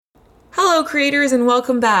Hello creators and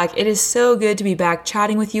welcome back. It is so good to be back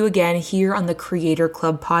chatting with you again here on the Creator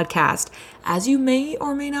Club podcast. As you may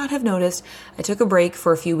or may not have noticed, I took a break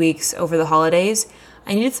for a few weeks over the holidays.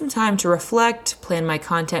 I needed some time to reflect, plan my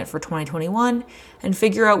content for 2021, and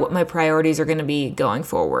figure out what my priorities are going to be going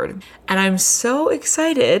forward. And I'm so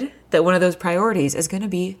excited that one of those priorities is going to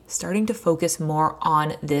be starting to focus more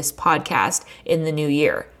on this podcast in the new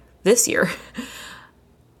year, this year.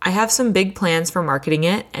 I have some big plans for marketing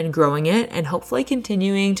it and growing it and hopefully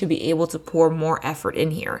continuing to be able to pour more effort in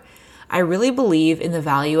here. I really believe in the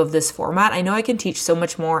value of this format. I know I can teach so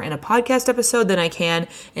much more in a podcast episode than I can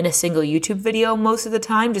in a single YouTube video most of the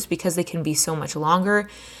time, just because they can be so much longer.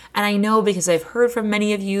 And I know because I've heard from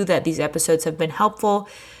many of you that these episodes have been helpful.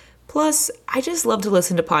 Plus, I just love to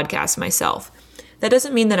listen to podcasts myself. That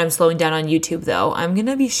doesn't mean that I'm slowing down on YouTube though. I'm going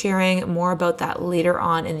to be sharing more about that later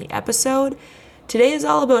on in the episode. Today is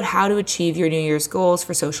all about how to achieve your New Year's goals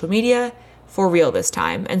for social media, for real this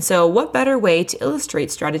time. And so what better way to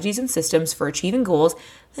illustrate strategies and systems for achieving goals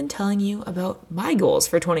than telling you about my goals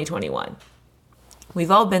for 2021.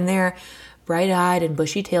 We've all been there, bright-eyed and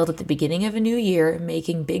bushy-tailed at the beginning of a new year,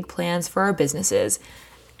 making big plans for our businesses.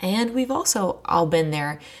 And we've also all been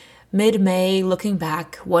there mid-May, looking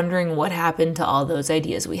back, wondering what happened to all those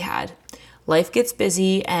ideas we had. Life gets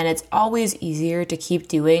busy, and it's always easier to keep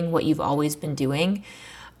doing what you've always been doing.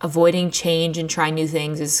 Avoiding change and trying new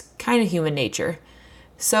things is kind of human nature.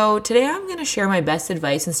 So today I'm going to share my best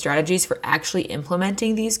advice and strategies for actually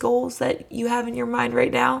implementing these goals that you have in your mind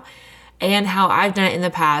right now, and how I've done it in the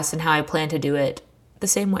past and how I plan to do it the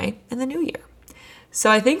same way in the new year. So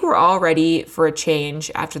I think we're all ready for a change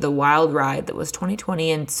after the wild ride that was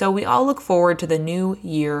 2020, and so we all look forward to the new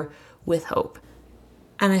year with hope.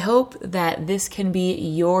 And I hope that this can be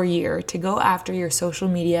your year to go after your social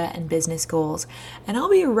media and business goals. And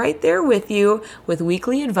I'll be right there with you with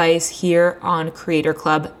weekly advice here on Creator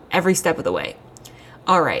Club every step of the way.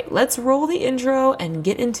 All right, let's roll the intro and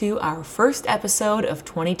get into our first episode of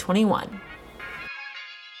 2021.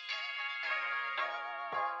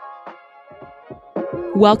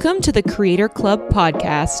 Welcome to the Creator Club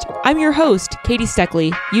podcast. I'm your host, Katie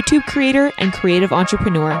Steckley, YouTube creator and creative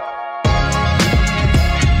entrepreneur.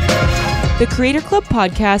 The Creator Club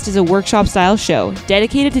podcast is a workshop-style show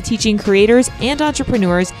dedicated to teaching creators and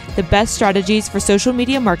entrepreneurs the best strategies for social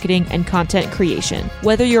media marketing and content creation.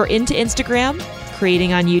 Whether you're into Instagram,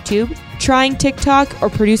 creating on YouTube, trying TikTok, or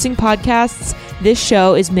producing podcasts, this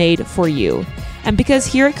show is made for you. And because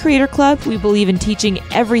here at Creator Club, we believe in teaching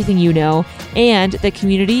everything you know, and the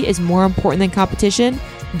community is more important than competition,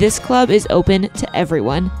 this club is open to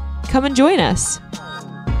everyone. Come and join us.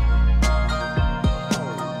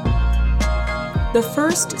 The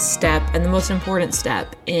first step and the most important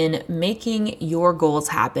step in making your goals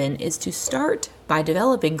happen is to start by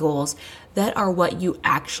developing goals that are what you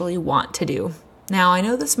actually want to do. Now, I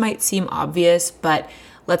know this might seem obvious, but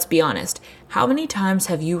let's be honest. How many times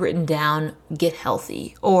have you written down get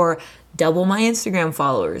healthy or double my Instagram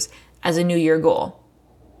followers as a New Year goal?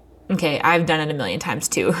 Okay, I've done it a million times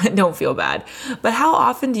too. Don't feel bad. But how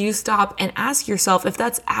often do you stop and ask yourself if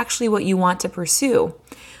that's actually what you want to pursue?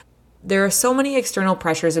 There are so many external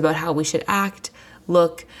pressures about how we should act,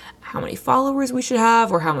 look, how many followers we should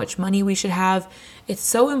have, or how much money we should have. It's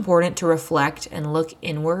so important to reflect and look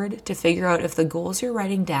inward to figure out if the goals you're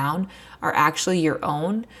writing down are actually your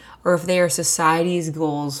own or if they are society's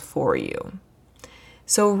goals for you.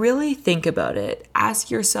 So really think about it.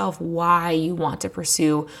 Ask yourself why you want to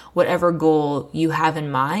pursue whatever goal you have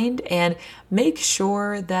in mind and make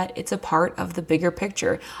sure that it's a part of the bigger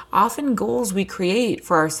picture. Often goals we create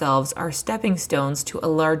for ourselves are stepping stones to a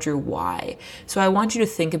larger why. So I want you to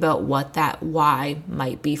think about what that why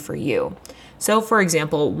might be for you. So for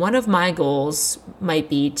example, one of my goals might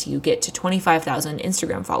be to get to 25,000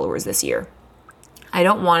 Instagram followers this year. I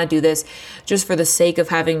don't want to do this just for the sake of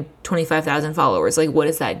having 25,000 followers. Like, what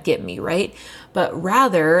does that get me, right? But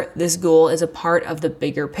rather, this goal is a part of the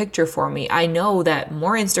bigger picture for me. I know that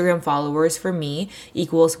more Instagram followers for me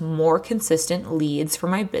equals more consistent leads for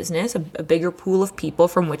my business, a bigger pool of people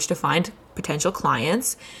from which to find potential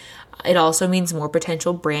clients. It also means more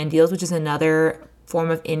potential brand deals, which is another form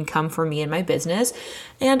of income for me and my business.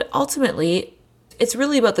 And ultimately, it's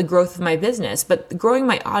really about the growth of my business, but growing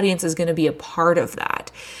my audience is going to be a part of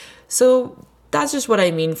that. So that's just what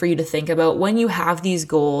I mean for you to think about when you have these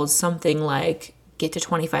goals, something like get to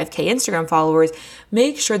 25K Instagram followers.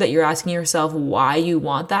 Make sure that you're asking yourself why you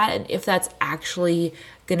want that and if that's actually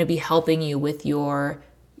going to be helping you with your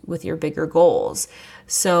bigger goals.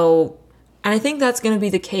 So, and I think that's going to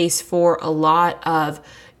be the case for a lot of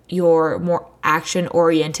your more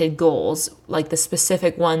action-oriented goals, like the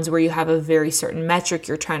specific ones where you have a very certain metric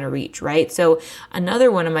you're trying to reach, right? So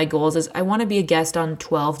another one of my goals is I want to be a guest on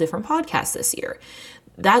 12 different podcasts this year.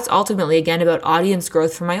 That's ultimately, again, about audience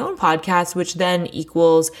growth for my own podcast, which then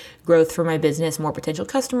equals growth for my business, more potential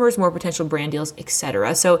customers, more potential brand deals,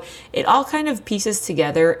 etc. So it all kind of pieces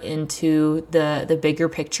together into the bigger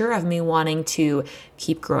picture of me wanting to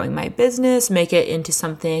keep growing my business, make it into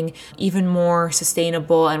something even more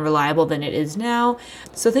sustainable and reliable than it is now.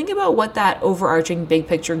 So think about what that overarching big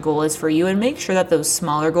picture goal is for you and make sure that those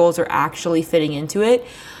smaller goals are actually fitting into it.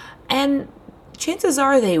 And chances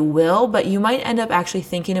are they will, but you might end up actually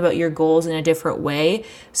thinking about your goals in a different way.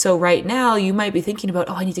 So right now you might be thinking about,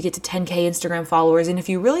 I need to get to 10K Instagram followers. And if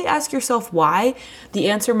you really ask yourself why, the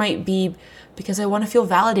answer might be because I want to feel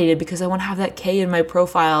validated, because I want to have that K in my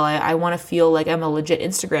profile. I want to feel like I'm a legit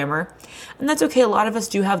Instagrammer. And that's okay. A lot of us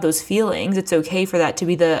do have those feelings. It's okay for that to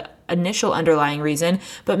be the initial underlying reason.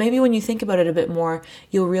 But maybe when you think about it a bit more,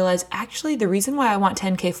 you'll realize actually the reason why I want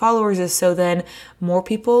 10K followers is so then more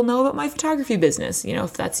people know about my photography business,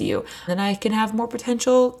 if that's you. Then I can have more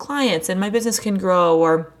potential clients and my business can grow,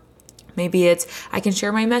 or maybe it's I can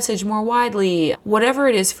share my message more widely. Whatever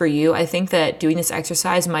it is for you, I think that doing this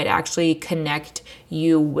exercise might actually connect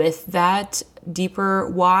you with that deeper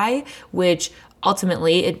why, which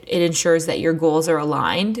ultimately it ensures that your goals are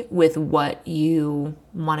aligned with what you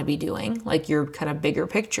want to be doing, like your kind of bigger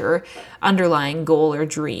picture, underlying goal or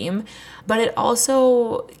dream. But it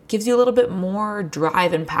also gives you a little bit more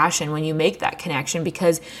drive and passion when you make that connection,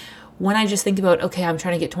 because when I just think about, okay, I'm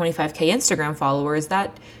trying to get 25K Instagram followers,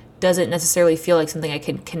 that doesn't necessarily feel like something I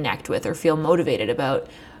can connect with or feel motivated about.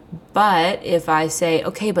 But if I say,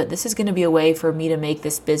 okay, but this is going to be a way for me to make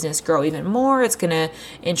this business grow even more, it's going to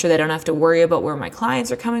ensure that I don't have to worry about where my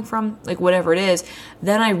clients are coming from, like whatever it is,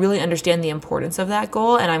 then I really understand the importance of that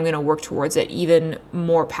goal and I'm going to work towards it even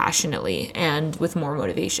more passionately and with more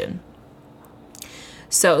motivation.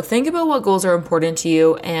 So think about what goals are important to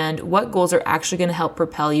you and what goals are actually going to help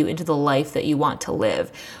propel you into the life that you want to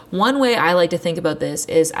live. One way I like to think about this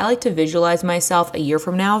is I like to visualize myself a year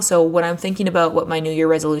from now. So when I'm thinking about what my New Year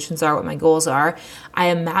resolutions are, what my goals are, I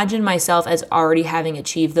imagine myself as already having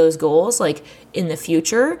achieved those goals, like in the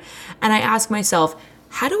future. And I ask myself,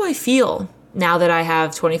 how do I feel now that I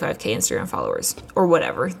have 25K Instagram followers or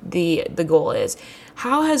whatever the goal is?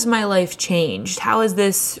 How has my life changed? How has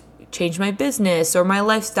this change my business or my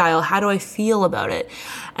lifestyle? How do I feel about it?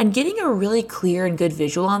 And getting a really clear and good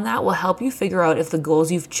visual on that will help you figure out if the goals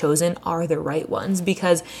you've chosen are the right ones.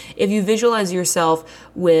 Because if you visualize yourself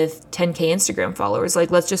with 10K Instagram followers,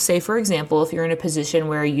 like let's just say, for example, if you're in a position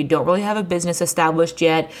where you don't really have a business established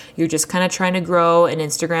yet, you're just kind of trying to grow an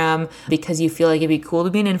Instagram because you feel like it'd be cool to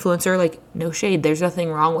be an influencer, like no shade, there's nothing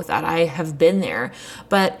wrong with that. I have been there.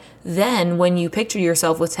 But then when you picture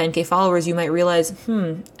yourself with 10K followers, you might realize,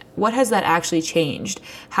 what has that actually changed?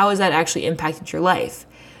 How has that actually impacted your life?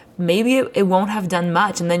 Maybe it won't have done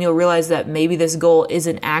much, and then you'll realize that maybe this goal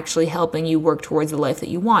isn't actually helping you work towards the life that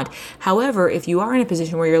you want. However, if you are in a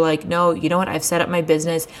position where you're like, no, you know what, I've set up my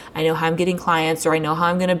business, I know how I'm getting clients, or I know how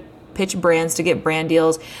I'm going to pitch brands to get brand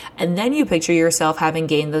deals, and then you picture yourself having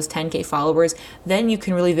gained those 10K followers, then you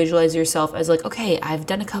can really visualize yourself as like, okay, I've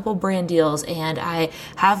done a couple brand deals and I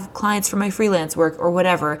have clients for my freelance work or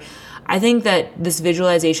whatever. I think that this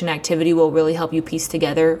visualization activity will really help you piece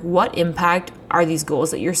together what impact are these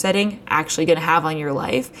goals that you're setting actually going to have on your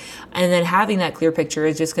life. And then having that clear picture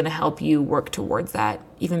is just going to help you work towards that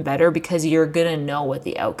even better, because you're going to know what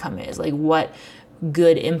the outcome is, like what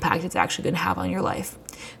good impact it's actually going to have on your life.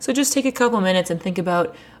 So just take a couple minutes and think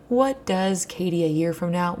about, what does Katie a year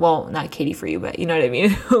from now, well, not Katie for you, but you know what I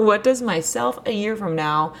mean? What does myself a year from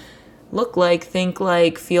now look like, think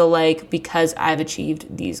like, feel like, because I've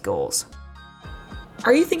achieved these goals?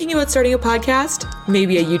 Are you thinking about starting a podcast?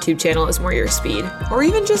 Maybe a YouTube channel is more your speed, or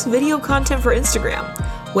even just video content for Instagram.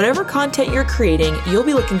 Whatever content you're creating, you'll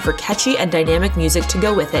be looking for catchy and dynamic music to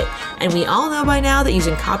go with it. And we all know by now that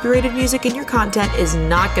using copyrighted music in your content is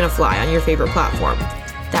not going to fly on your favorite platform.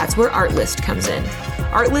 That's where Artlist comes in.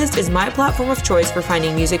 Artlist is my platform of choice for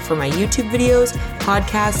finding music for my YouTube videos,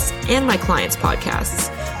 podcasts, and my clients' podcasts.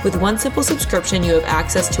 With one simple subscription, you have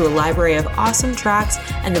access to a library of awesome tracks,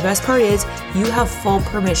 and the best part is you have full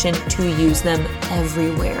permission to use them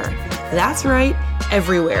everywhere. That's right,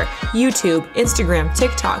 everywhere. YouTube, Instagram,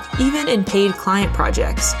 TikTok, even in paid client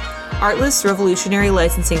projects. Artlist's revolutionary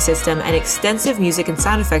licensing system and extensive music and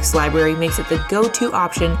sound effects library makes it the go-to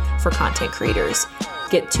option for content creators.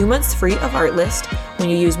 Get 2 months free of Artlist when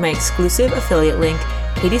you use my exclusive affiliate link,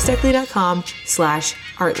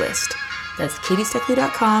 katiesteckley.com/Artlist. That's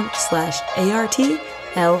katiesteckley.com/ARTLIST.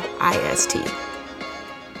 Now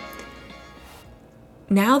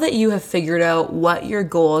that you have figured out what your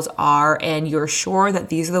goals are and you're sure that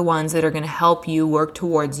these are the ones that are going to help you work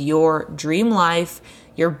towards your dream life,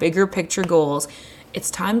 your bigger picture goals,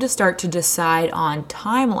 it's time to start to decide on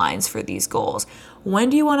timelines for these goals.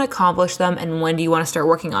 When do you want to accomplish them and when do you want to start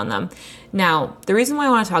working on them? Now, the reason why I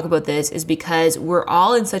want to talk about this is because we're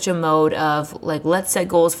all in such a mode of like, let's set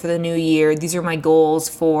goals for the new year. These are my goals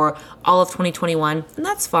for all of 2021. And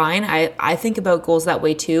that's fine. I think about goals that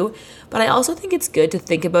way too. But I also think it's good to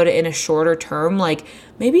think about it in a shorter term. Like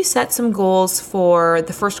maybe set some goals for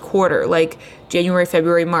the first quarter, like January,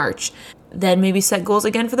 February, March. Then maybe set goals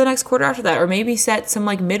again for the next quarter after that. Or maybe set some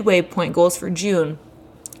like midway point goals for June.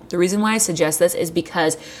 The reason why I suggest this is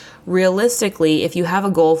because realistically, if you have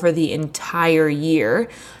a goal for the entire year,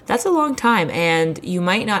 that's a long time and you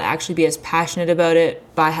might not actually be as passionate about it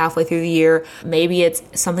by halfway through the year. Maybe it's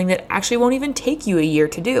something that actually won't even take you a year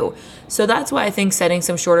to do. So that's why I think setting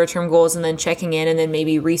some shorter term goals and then checking in and then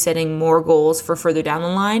maybe resetting more goals for further down the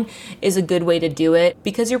line is a good way to do it,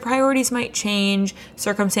 because your priorities might change,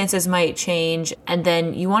 circumstances might change, and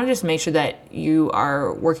then you want to just make sure that you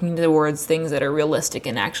are working towards things that are realistic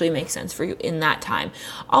and actually make sense for you in that time.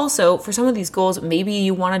 Also, for some of these goals, maybe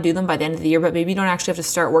you want to do them by the end of the year, but maybe you don't actually have to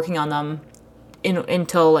start working on them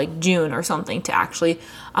until like June or something to actually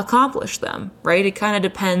accomplish them, right? It kind of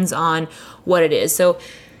depends on what it is. So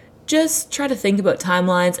just try to think about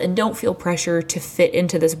timelines and don't feel pressure to fit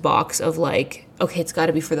into this box of like, okay, it's got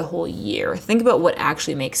to be for the whole year. Think about what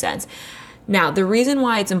actually makes sense. Now, the reason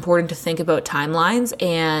why it's important to think about timelines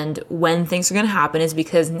and when things are going to happen is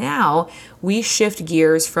because now we shift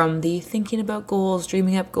gears from the thinking about goals,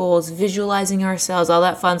 dreaming up goals, visualizing ourselves, all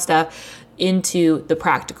that fun stuff, into the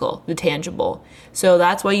practical, the tangible. So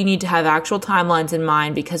that's why you need to have actual timelines in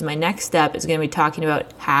mind, because my next step is going to be talking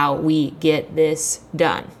about how we get this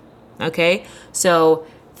done. Okay? So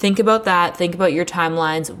think about that. Think about your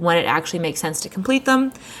timelines, when it actually makes sense to complete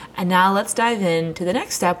them. And now let's dive into the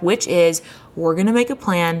next step, which is we're going to make a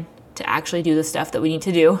plan to actually do the stuff that we need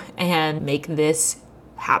to do and make this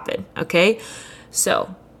happen. Okay?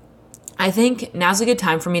 So I think now's a good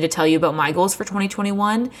time for me to tell you about my goals for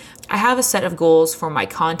 2021. I have a set of goals for my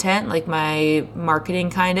content, like my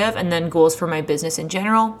marketing kind of, and then goals for my business in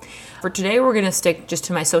general. For today, we're going to stick just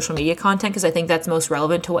to my social media content because I think that's most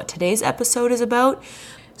relevant to what today's episode is about.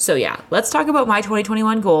 So yeah, let's talk about my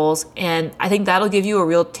 2021 goals, and I think that'll give you a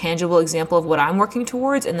real tangible example of what I'm working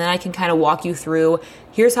towards, and then I can kind of walk you through,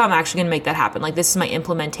 here's how I'm actually going to make that happen. Like, this is my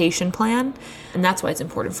implementation plan, and that's why it's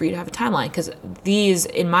important for you to have a timeline, because these,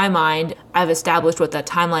 in my mind, I've established what that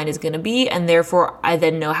timeline is going to be, and therefore I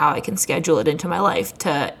then know how I can schedule it into my life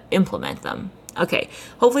to implement them. Okay,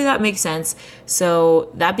 hopefully that makes sense. So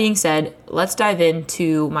that being said, let's dive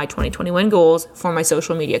into my 2021 goals for my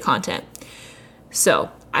social media content. So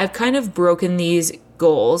I've kind of broken these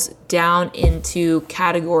goals down into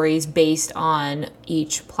categories based on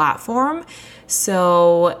each platform.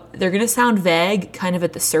 So they're going to sound vague kind of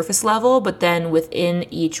at the surface level, but then within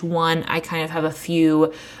each one, I kind of have a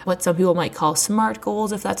few, what some people might call SMART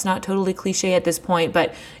goals, if that's not totally cliche at this point,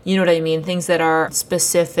 but you know what I mean? Things that are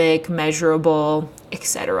specific, measurable,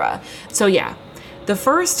 etc. So yeah, the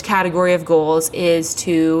first category of goals is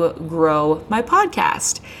to grow my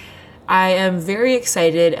podcast. I am very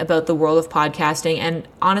excited about the world of podcasting, and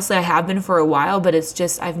honestly, I have been for a while, but it's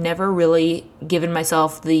just I've never really given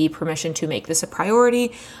myself the permission to make this a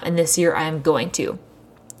priority, and this year I am going to.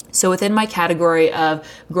 So within my category of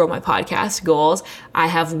grow my podcast goals, I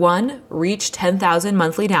have one, reach 10,000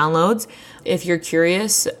 monthly downloads. If you're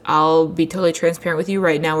curious, I'll be totally transparent with you.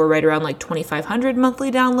 Right now, we're right around like 2,500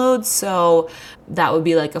 monthly downloads, so that would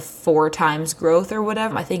be like a 4 times growth or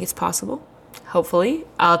whatever. I think it's possible. Hopefully.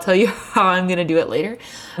 I'll tell you how I'm going to do it later.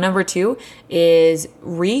 Number 2 is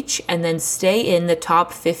reach and then stay in the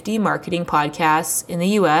top 50 marketing podcasts in the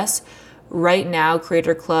US. Right now,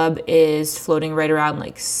 Creator Club is floating right around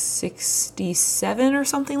like 67 or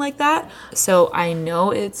something like that. So I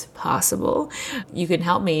know it's possible. You can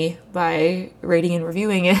help me by rating and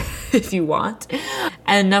reviewing it if you want.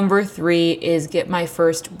 And number 3 is get my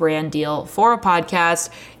first brand deal for a podcast.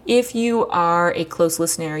 If you are a close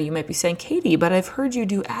listener, you might be saying, Katie, but I've heard you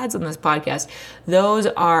do ads on this podcast. Those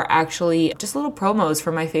are actually just little promos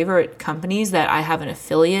for my favorite companies that I have an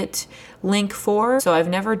affiliate link for. So I've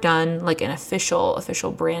never done like an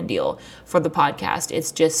official brand deal for the podcast.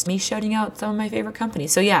 It's just me shouting out some of my favorite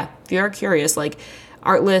companies. So yeah, if you're curious, like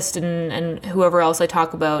Artlist and whoever else I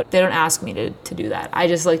talk about, they don't ask me to do that. I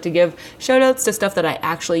just like to give shout outs to stuff that I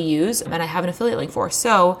actually use and I have an affiliate link for.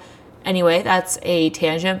 So anyway, that's a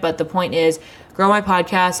tangent, but the point is grow my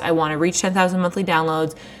podcast. I want to reach 10,000 monthly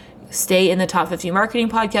downloads, stay in the top 50 marketing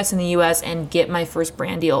podcasts in the US, and get my first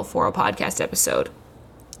brand deal for a podcast episode.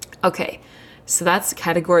 Okay, so that's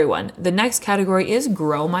category 1. The next category is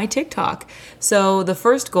grow my TikTok. So the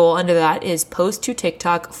first goal under that is post to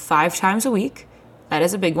TikTok 5 times a week. That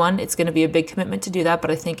is a big one. It's going to be a big commitment to do that, but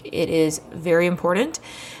I think it is very important.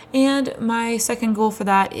 And my second goal for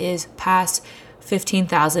that is pass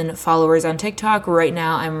 15,000 followers on TikTok. Right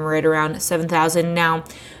now, I'm right around 7,000. Now,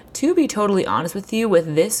 to be totally honest with you,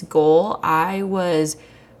 with this goal, I was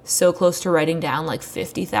so close to writing down like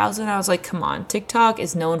 50,000. I was like, come on, TikTok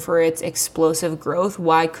is known for its explosive growth.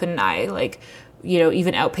 Why couldn't I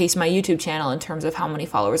even outpace my YouTube channel in terms of how many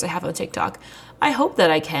followers I have on TikTok? I hope that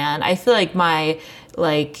I can. I feel like my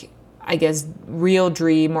real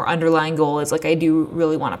dream or underlying goal is I do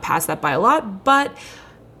really want to pass that by a lot, but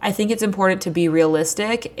I think it's important to be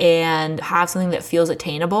realistic and have something that feels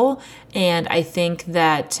attainable. And I think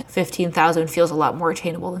that 15,000 feels a lot more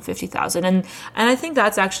attainable than 50,000. And I think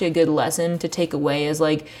that's actually a good lesson to take away is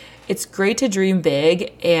it's great to dream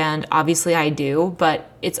big, and obviously I do, but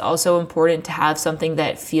it's also important to have something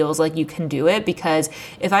that feels like you can do it, because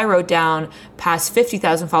if I wrote down past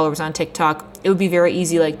 50,000 followers on TikTok, it would be very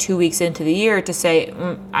easy 2 weeks into the year to say,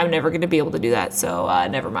 I'm never going to be able to do that, so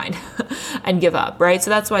never mind, and give up, right? So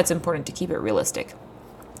that's why it's important to keep it realistic.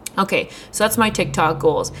 Okay, so that's my TikTok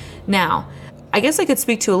goals. Now, I guess I could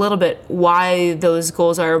speak to a little bit why those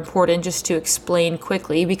goals are important, just to explain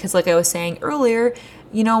quickly, because like I was saying earlier,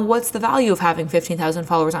 what's the value of having 15,000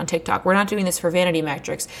 followers on TikTok? We're not doing this for vanity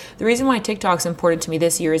metrics. The reason why TikTok's important to me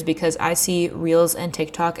this year is because I see Reels and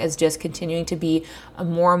TikTok as just continuing to be a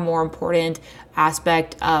more and more important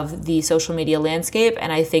aspect of the social media landscape.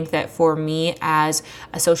 And I think that for me as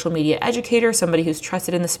a social media educator, somebody who's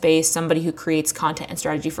trusted in the space, somebody who creates content and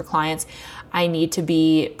strategy for clients, I need to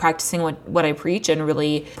be practicing what I preach and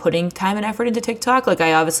really putting time and effort into TikTok.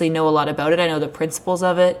 I obviously know a lot about it. I know the principles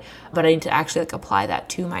of it, but I need to actually apply that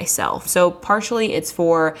to myself. So partially it's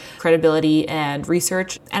for credibility and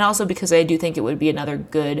research, and also because I do think it would be another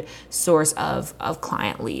good source of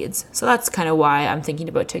client leads. So that's kind of why I'm thinking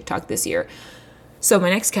about TikTok this year. So my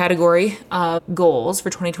next category of goals for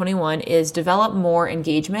 2021 is develop more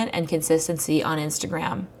engagement and consistency on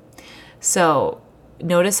Instagram. So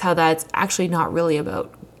notice how that's actually not really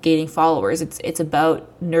about gaining followers. It's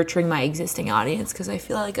about nurturing my existing audience, because I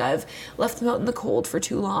feel like I've left them out in the cold for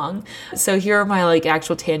too long. So here are my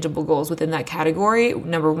actual tangible goals within that category.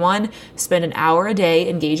 Number 1, spend an hour a day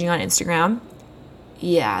engaging on Instagram.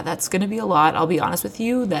 Yeah, that's going to be a lot. I'll be honest with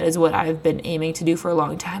you. That is what I've been aiming to do for a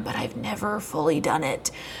long time, but I've never fully done it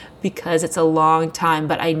because it's a long time,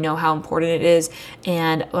 but I know how important it is.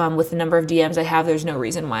 And with the number of DMs I have, there's no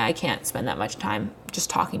reason why I can't spend that much time just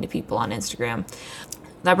talking to people on Instagram.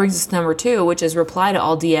 That brings us to number 2, which is reply to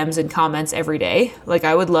all DMs and comments every day.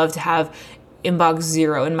 I would love to have inbox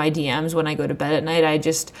 0 in my DMs when I go to bed at night. I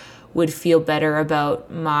just would feel better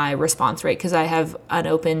about my response rate, because I have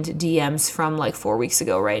unopened DMs from 4 weeks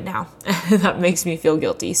ago right now. That makes me feel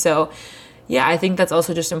guilty. So yeah, I think that's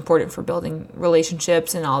also just important for building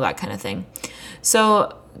relationships and all that kind of thing.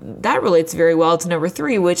 So that relates very well to number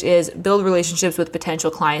 3, which is build relationships with potential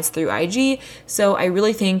clients through IG. So I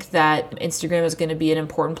really think that Instagram is going to be an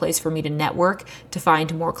important place for me to network, to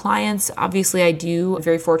find more clients. Obviously, I'm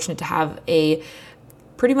very fortunate to have a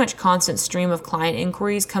pretty much constant stream of client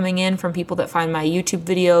inquiries coming in from people that find my YouTube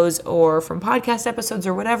videos or from podcast episodes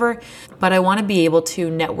or whatever. But I want to be able to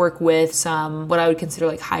network with some what I would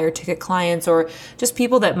consider higher ticket clients, or just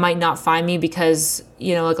people that might not find me because,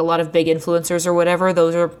 a lot of big influencers or whatever,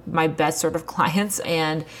 those are my best sort of clients,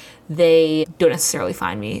 and they don't necessarily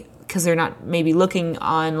find me because they're not maybe looking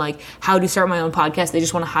on how to start my own podcast. They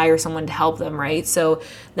just want to hire someone to help them, right? So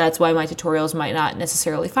that's why my tutorials might not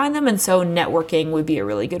necessarily find them. And so networking would be a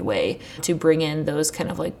really good way to bring in those kind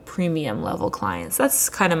of premium level clients. That's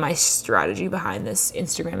kind of my strategy behind this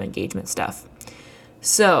Instagram engagement stuff.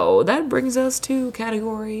 So that brings us to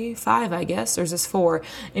category 5, I guess. There's this 4,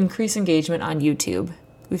 increase engagement on YouTube.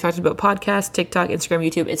 We've talked about podcasts, TikTok, Instagram,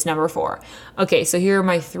 YouTube. It's number 4. Okay, so here are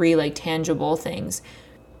my 3 tangible things.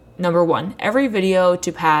 Number 1, every video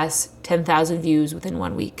to pass 10,000 views within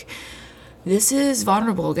 1 week. This is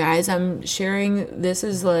vulnerable, guys. I'm sharing, this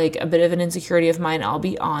is a bit of an insecurity of mine, I'll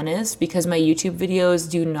be honest, because my YouTube videos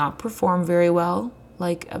do not perform very well.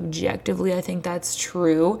 Objectively, I think that's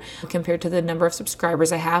true compared to the number of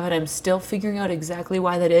subscribers I have, and I'm still figuring out exactly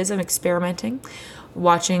why that is. I'm experimenting,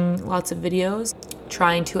 watching lots of videos,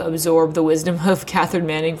 trying to absorb the wisdom of Catherine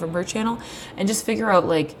Manning from her channel, and just figure out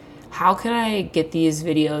how can I get these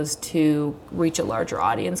videos to reach a larger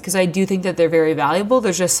audience? Because I do think that they're very valuable.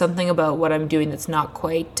 There's just something about what I'm doing that's not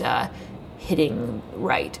quite hitting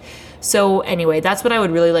right. So anyway, that's what I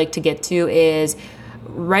would really like to get to is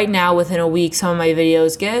right now, within a week, some of my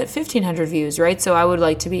videos get 1,500 views, right? So I would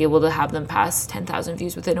like to be able to have them pass 10,000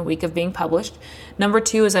 views within a week of being published. Number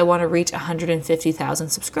 2 is I want to reach 150,000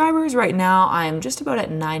 subscribers. Right now, I'm just about at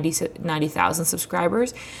 90,000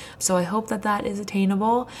 subscribers. So I hope that that is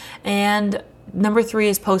attainable. And number 3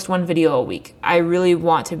 is post 1 video a week. I really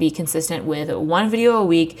want to be consistent with 1 video a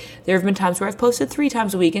week. There have been times where I've posted 3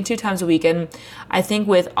 times a week and 2 times a week. And I think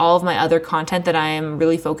with all of my other content that I am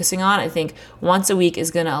really focusing on, I think once a week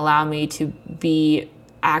is going to allow me to be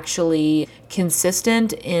actually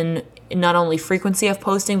consistent in not only frequency of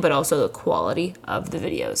posting, but also the quality of the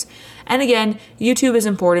videos. And again, YouTube is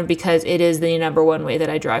important because it is the number one way that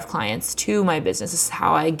I drive clients to my business. This is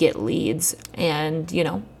how I get leads and,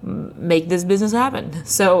 make this business happen.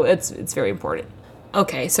 So it's very important.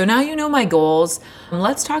 Okay, so now you know my goals.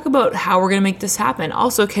 Let's talk about how we're going to make this happen.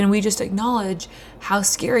 Also, can we just acknowledge how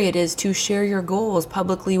scary it is to share your goals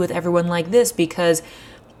publicly with everyone like this? Because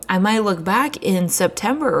I might look back in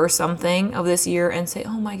September or something of this year and say,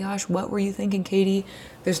 oh my gosh, what were you thinking, Katie?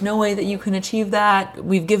 There's no way that you can achieve that.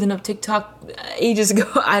 We've given up TikTok ages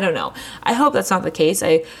ago. I don't know. I hope that's not the case.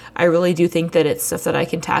 I really do think that it's stuff that I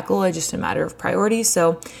can tackle. It's just a matter of priorities.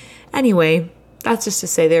 So anyway, that's just to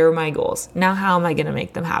say they were my goals. Now, how am I going to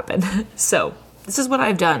make them happen? So this is what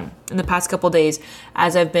I've done in the past couple days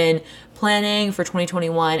as I've been planning for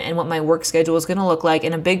 2021 and what my work schedule is going to look like.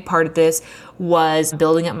 And a big part of this was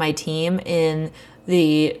building up my team in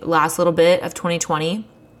the last little bit of 2020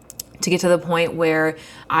 to get to the point where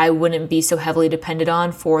I wouldn't be so heavily dependent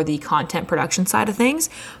on for the content production side of things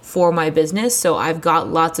for my business. So I've got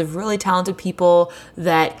lots of really talented people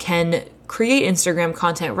that can create Instagram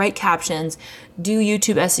content, write captions, do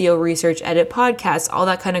YouTube SEO research, edit podcasts, all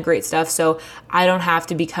that kind of great stuff. So I don't have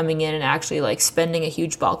to be coming in and actually spending a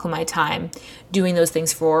huge bulk of my time doing those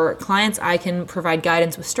things for clients. I can provide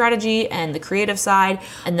guidance with strategy and the creative side.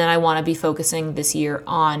 And then I want to be focusing this year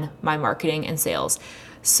on my marketing and sales.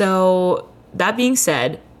 So that being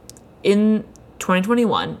said, in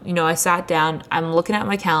 2021, I sat down, I'm looking at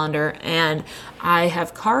my calendar, and I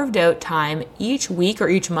have carved out time each week or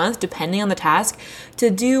each month, depending on the task,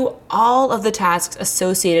 to do all of the tasks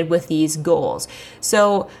associated with these goals.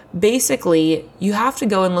 So basically, you have to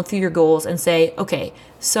go and look through your goals and say, okay,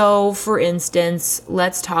 so for instance,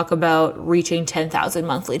 let's talk about reaching 10,000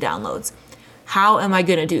 monthly downloads. How am I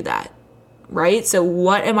going to do that? Right? So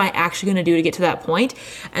what am I actually going to do to get to that point?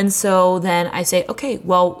 And so then I say, okay,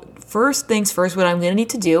 well, first things first, what I'm going to need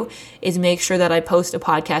to do is make sure that I post a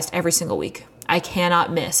podcast every single week. I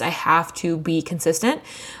cannot miss. I have to be consistent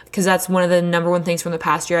because that's one of the number one things from the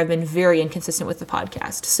past year. I've been very inconsistent with the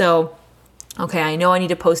podcast. So, okay, I know I need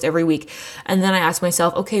to post every week. And then I ask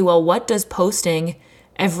myself, okay, well, what does posting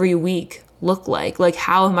every week look like?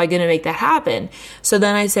 How am I going to make that happen? So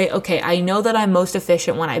then I say, okay, I know that I'm most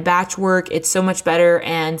efficient when I batch work. It's so much better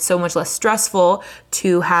and so much less stressful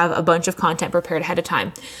to have a bunch of content prepared ahead of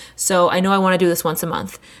time. So I know I want to do this once a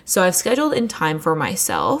month. So I've scheduled in time for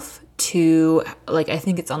myself to, I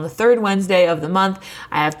think it's on the 3rd Wednesday of the month.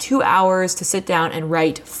 I have 2 hours to sit down and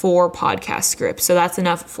write 4 podcast scripts. So that's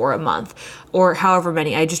enough for a month or however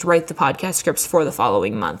many. I just write the podcast scripts for the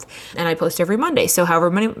following month and I post every Monday. So however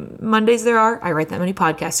many Mondays there are, I write that many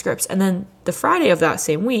podcast scripts. And then the Friday of that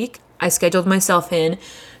same week, I scheduled myself in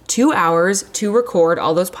 2 hours to record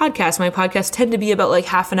all those podcasts. My podcasts tend to be about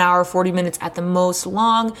half an hour, 40 minutes at the most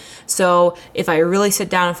long. So if I really sit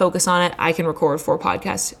down and focus on it, I can record 4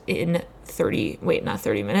 podcasts in 30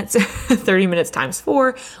 minutes times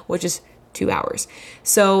 4, which is 2 hours.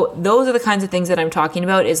 So those are the kinds of things that I'm talking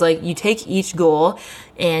about is you take each goal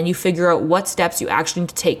and you figure out what steps you actually need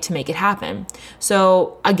to take to make it happen.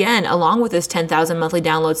 So again, along with this 10,000 monthly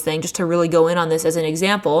downloads thing, just to really go in on this as an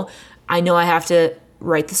example, I know I have to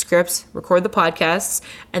write the scripts, record the podcasts,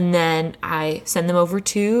 and then I send them over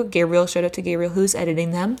to Gabriel. Shout out to Gabriel who's editing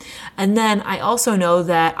them. And then I also know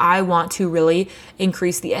that I want to really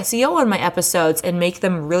increase the SEO on my episodes and make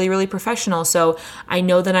them really, really professional. So I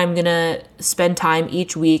know that I'm going to spend time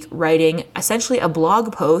each week writing essentially a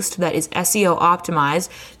blog post that is SEO optimized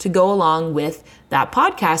to go along with that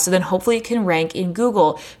podcast. So then hopefully it can rank in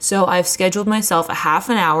Google. So I've scheduled myself a half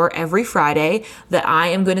an hour every Friday that I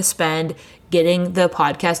am going to spend getting the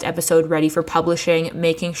podcast episode ready for publishing,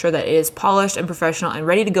 making sure that it is polished and professional and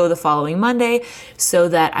ready to go the following Monday so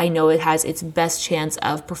that I know it has its best chance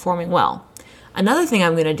of performing well. Another thing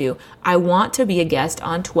I'm going to do, I want to be a guest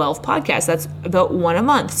on 12 podcasts. That's about one a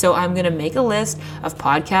month. So I'm going to make a list of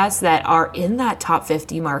podcasts that are in that top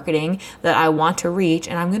 50 marketing that I want to reach.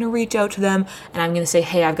 And I'm going to reach out to them and I'm going to say,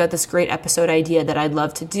 hey, I've got this great episode idea that I'd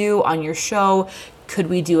love to do on your show. Could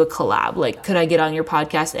we do a collab? Like, could I get on your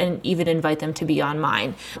podcast and even invite them to be on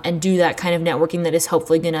mine and do that kind of networking that is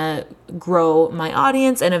hopefully going to grow my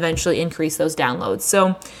audience and eventually increase those downloads.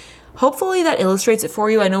 So hopefully that illustrates it for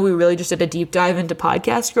you. I know we really just did a deep dive into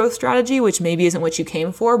podcast growth strategy, which maybe isn't what you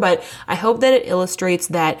came for, but I hope that it illustrates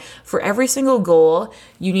that for every single goal,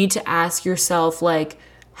 you need to ask yourself, like,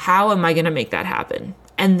 how am I going to make that happen?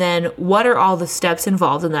 And then what are all the steps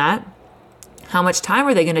involved in that? How much time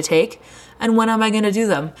are they going to take? And when am I going to do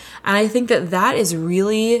them? And I think that that is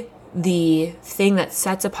really the thing that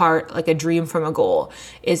sets apart like a dream from a goal,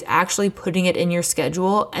 is actually putting it in your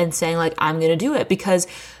schedule and saying, like, I'm going to do it. Because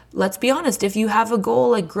let's be honest, if you have a goal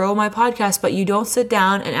like grow my podcast, but you don't sit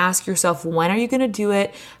down and ask yourself, when are you going to do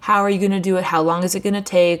it? How are you going to do it? How long is it going to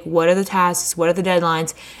take? What are the tasks? What are the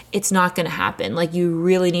deadlines? It's not going to happen. Like, you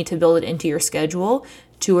really need to build it into your schedule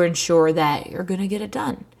to ensure that you're going to get it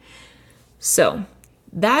done. So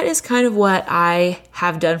that is kind of what I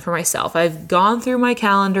have done for myself. I've gone through my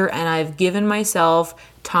calendar and I've given myself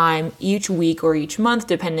time each week or each month,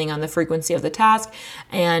 depending on the frequency of the task.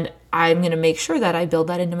 And I'm going to make sure that I build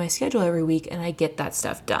that into my schedule every week and I get that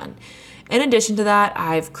stuff done. In addition to that,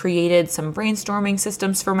 I've created some brainstorming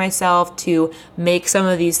systems for myself to make some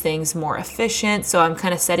of these things more efficient. So I'm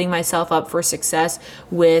kind of setting myself up for success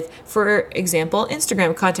with, for example,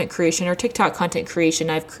 Instagram content creation or TikTok content creation.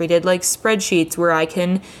 I've created like spreadsheets where I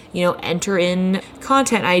can, enter in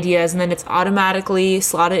content ideas and then it's automatically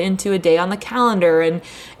slotted into a day on the calendar. And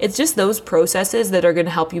it's just those processes that are going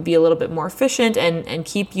to help you be a little bit more efficient and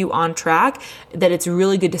keep you on track, that it's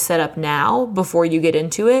really good to set up now before you get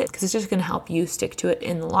into it, because it's just going to help you stick to it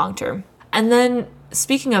in the long term. And then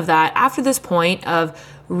speaking of that, after this point of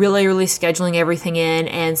really scheduling everything in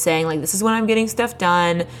and saying, like, this is when I'm getting stuff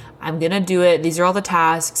done, I'm going to do it, these are all the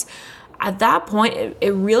tasks. At that point,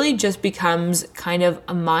 it really just becomes kind of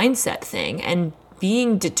a mindset thing and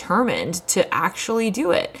being determined to actually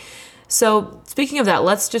do it. So speaking of that,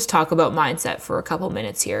 let's just talk about mindset for a couple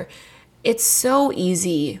minutes here. It's so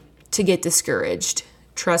easy to get discouraged.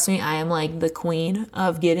 Trust me, I am like the queen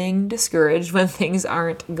of getting discouraged when things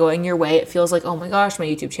aren't going your way. It feels like, oh my gosh, my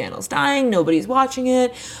YouTube channel's dying, nobody's watching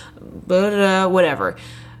it, whatever.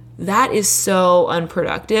 That is so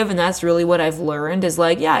unproductive, and that's really what I've learned is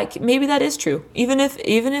like, yeah, maybe that is true. Even if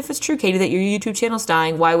it's true, Katie, that your YouTube channel's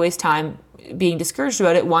dying, why waste time being discouraged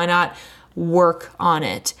about it? Why not work on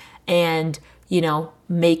it and,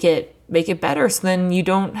 make it better, so then you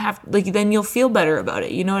don't have, then you'll feel better about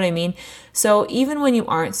it. You know what I mean? So even when you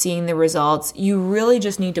aren't seeing the results, you really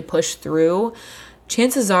just need to push through.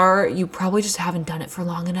 Chances are you probably just haven't done it for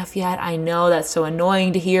long enough yet. I know that's so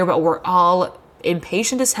annoying to hear, but we're all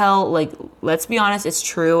impatient as hell. Like, let's be honest, it's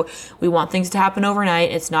true. We want things to happen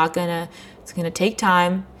overnight. It's going to take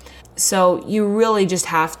time. So you really just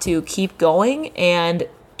have to keep going and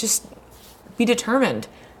just be determined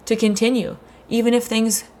to continue. Even if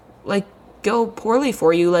things go poorly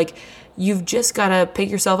for you, you've just got to pick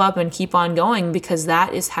yourself up and keep on going, because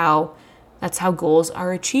that's how goals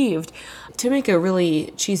are achieved. To make a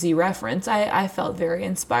really cheesy reference, I felt very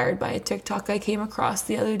inspired by a TikTok I came across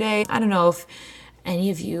the other day. I don't know if any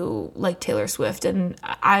of you like Taylor Swift, and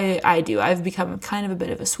I do. I've become kind of a bit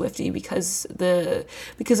of a Swiftie because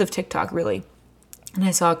of TikTok, really. And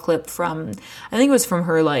I saw a clip from, I think it was from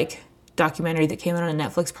her documentary that came out on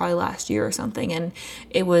Netflix probably last year or something, and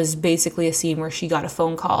it was basically a scene where she got a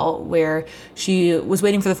phone call where she was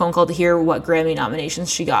waiting for the phone call to hear what Grammy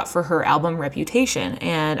nominations she got for her album Reputation,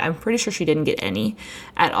 and I'm pretty sure she didn't get any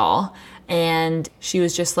at all, and she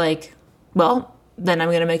was just like, well, then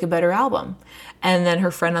I'm gonna make a better album. And then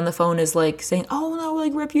her friend on the phone is saying, oh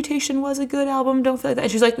no, Reputation was a good album, don't feel like that.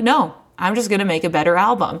 And she's like, no, I'm just going to make a better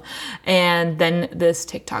album. And then this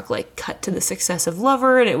TikTok cut to the success of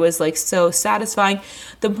Lover, and it was so satisfying.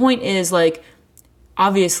 The point is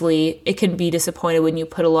obviously it can be disappointed when you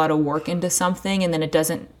put a lot of work into something and then it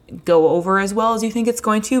doesn't go over as well as you think it's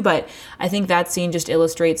going to. But I think that scene just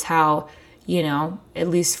illustrates how, at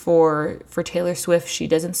least for Taylor Swift, she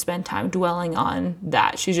doesn't spend time dwelling on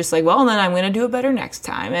that. She's just well, then I'm going to do it better next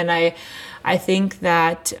time. And I think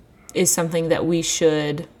that is something that we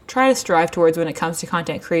should try to strive towards when it comes to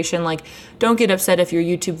content creation. Don't get upset if your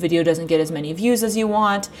YouTube video doesn't get as many views as you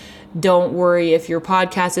want. Don't worry if your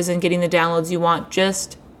podcast isn't getting the downloads you want.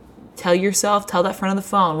 Just tell that friend on the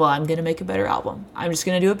phone, well, I'm going to make a better album. I'm just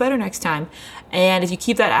going to do it better next time. And if you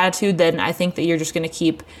keep that attitude, then I think that you're just going to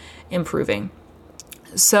keep improving.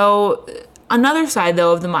 So another side,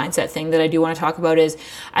 though, of the mindset thing that I do want to talk about is,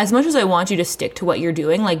 as much as I want you to stick to what you're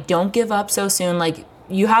doing, like, don't give up so soon. Like,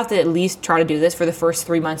 you have to at least try to do this for the first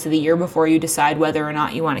 3 months of the year before you decide whether or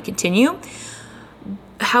not you want to continue.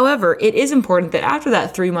 However, it is important that after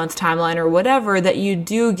that 3-month timeline or whatever, that you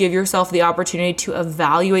do give yourself the opportunity to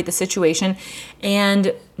evaluate the situation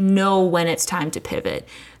and know when it's time to pivot.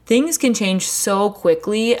 Things can change so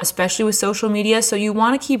quickly, especially with social media, so you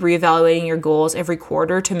want to keep reevaluating your goals every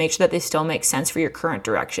quarter to make sure that they still make sense for your current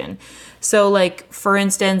direction. So like, for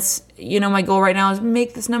instance, my goal right now is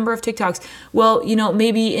make this number of TikToks. Well,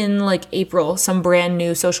 maybe in like April, some brand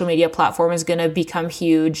new social media platform is going to become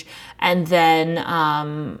huge, and then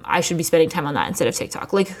I should be spending time on that instead of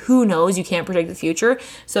TikTok. Like, who knows? You can't predict the future.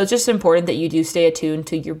 So it's just important that you do stay attuned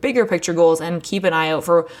to your bigger picture goals and keep an eye out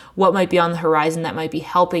for what might be on the horizon that might be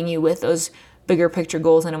helping you with those bigger picture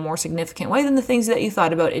goals in a more significant way than the things that you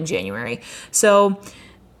thought about in January. So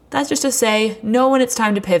that's just to say, know when it's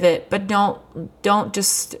time to pivot, but don't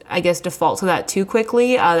just, I guess, default to that too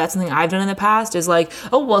quickly. That's something I've done in the past, is like,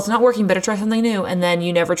 oh, well, it's not working, better try something new. And then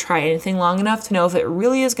you never try anything long enough to know if it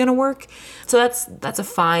really is going to work. So that's a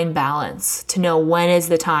fine balance to know when is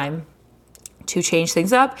the time to change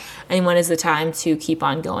things up and when is the time to keep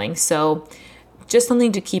on going. So just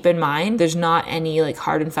something to keep in mind. There's not any like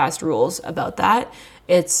hard and fast rules about that.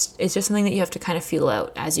 It's just something that you have to kind of feel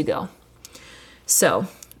out as you go. So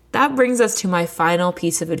that brings us to my final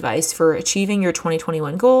piece of advice for achieving your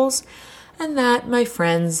 2021 goals, and that, my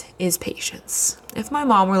friends, is patience. If my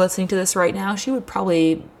mom were listening to this right now, she would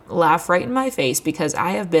probably laugh right in my face, because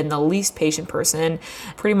I have been the least patient person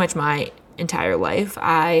pretty much my entire life.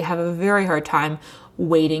 I have a very hard time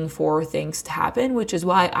waiting for things to happen, which is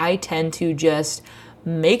why I tend to just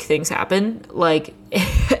make things happen, like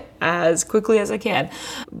as quickly as I can.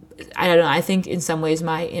 I don't know. I think in some ways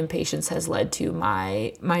my impatience has led to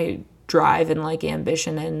my drive and like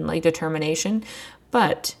ambition and like determination.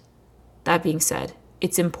 But that being said,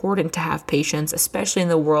 it's important to have patience, especially in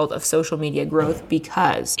the world of social media growth,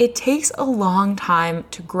 because it takes a long time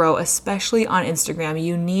to grow, especially on Instagram.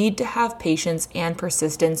 You need to have patience and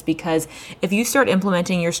persistence, because if you start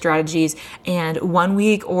implementing your strategies and 1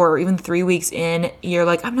 week or even 3 weeks in, you're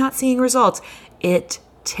like, I'm not seeing results, it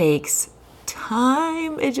takes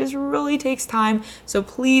time. It just really takes time. So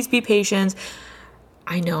please be patient.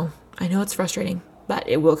 I know it's frustrating, but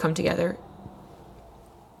it will come together.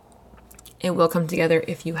 It will come together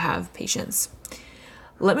if you have patience.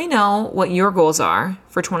 Let me know what your goals are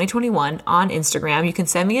for 2021 on Instagram. You can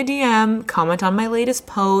send me a DM, comment on my latest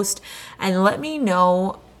post, and let me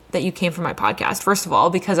know that you came from my podcast, first of all,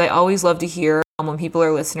 because I always love to hear when people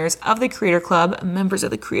are listeners of the Creator Club, members of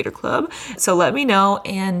the Creator Club. So let me know,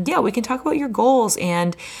 and yeah, we can talk about your goals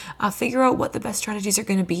and figure out what the best strategies are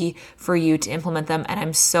going to be for you to implement them. And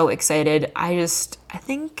I'm so excited. I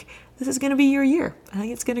think this is going to be your year. I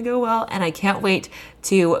think it's going to go well, and I can't wait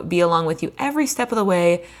to be along with you every step of the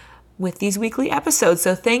way with these weekly episodes.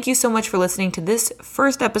 So thank you so much for listening to this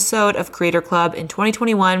first episode of Creator Club in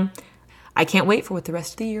 2021. I can't wait for what the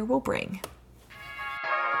rest of the year will bring.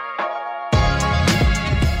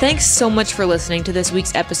 Thanks so much for listening to this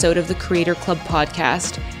week's episode of the Creator Club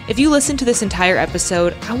podcast. If you listened to this entire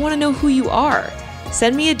episode, I want to know who you are.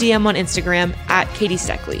 Send me a DM on Instagram at Katie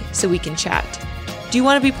Steckley so we can chat. Do you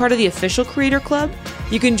want to be part of the official Creator Club?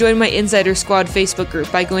 You can join my Insider Squad Facebook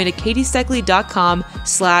group by going to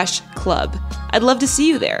katiesteckley.com/club. I'd love to see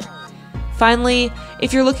you there. Finally,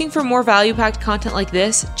 if you're looking for more value-packed content like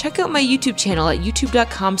this, check out my YouTube channel at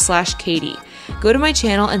youtube.com/Katie. Go to my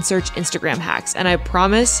channel and search Instagram hacks, and I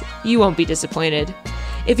promise you won't be disappointed.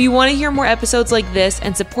 If you want to hear more episodes like this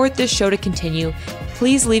and support this show to continue,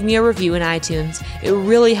 please leave me a review in iTunes. It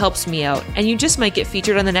really helps me out, and you just might get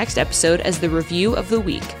featured on the next episode as the review of the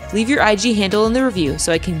week. Leave your IG handle in the review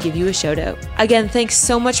so I can give you a shout out. Again, thanks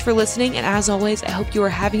so much for listening, and as always, I hope you are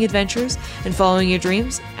having adventures and following your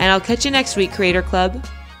dreams, and I'll catch you next week, Creator Club.